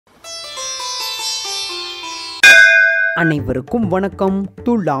அனைவருக்கும் வணக்கம்.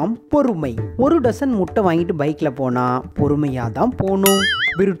 துலாம் பொறுமை. ஒரு டசன் முட்டை வாங்கிட்டு பைக்ல போனா பொறுமையா தான் போகணும்.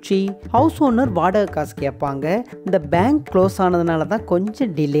 விருட்சி ஹவுஸ் ஓனர் வாடகை காசு கேட்பாங்க. இந்த பேங்க் க்ளோஸ் ஆனதுனால தான்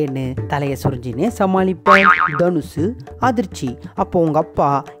கொஞ்சம் டிலேன்னு தலையை சுரிஞ்சினே சமாளிப்பேன். தனுசு அதிர்ச்சி. அப்போ உங்க அப்பா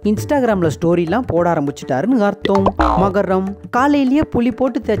இன்ஸ்டாகிராம்ல ஸ்டோரிலாம் போட ஆரம்பிச்சுட்டாருன்னு அர்த்தம். மகரம் காலையிலேயே புளி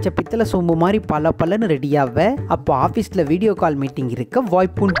போட்டு தேய்ச்ச பித்தளை சொம்பு மாதிரி பலன்னு ரெடியாவ. அப்போ ஆஃபீஸில் வீடியோ கால் மீட்டிங் இருக்க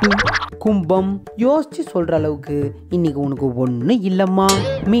வாய்ப்புண்டு. கும்பம் யோசிச்சு சொல்ற அளவுக்கு இன்னைக்கு உனக்கு ஒண்ணு இல்லம்மா.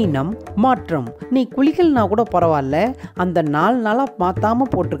 மீனம் மாற்றம். நீ குளிக்கலனா கூட பரவாயில்ல, அந்த 4 நாளா மாத்தாம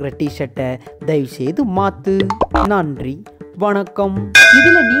போட்டுக்கிற டிஷர்ட்டை தயவு செய்து மாத்து. நன்றி வணக்கம்.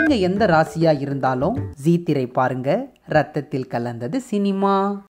 இதுல நீங்க எந்த ராசியா இருந்தாலும் ஜீ திரை பாருங்க. ரத்தத்தில் கலந்தது சினிமா.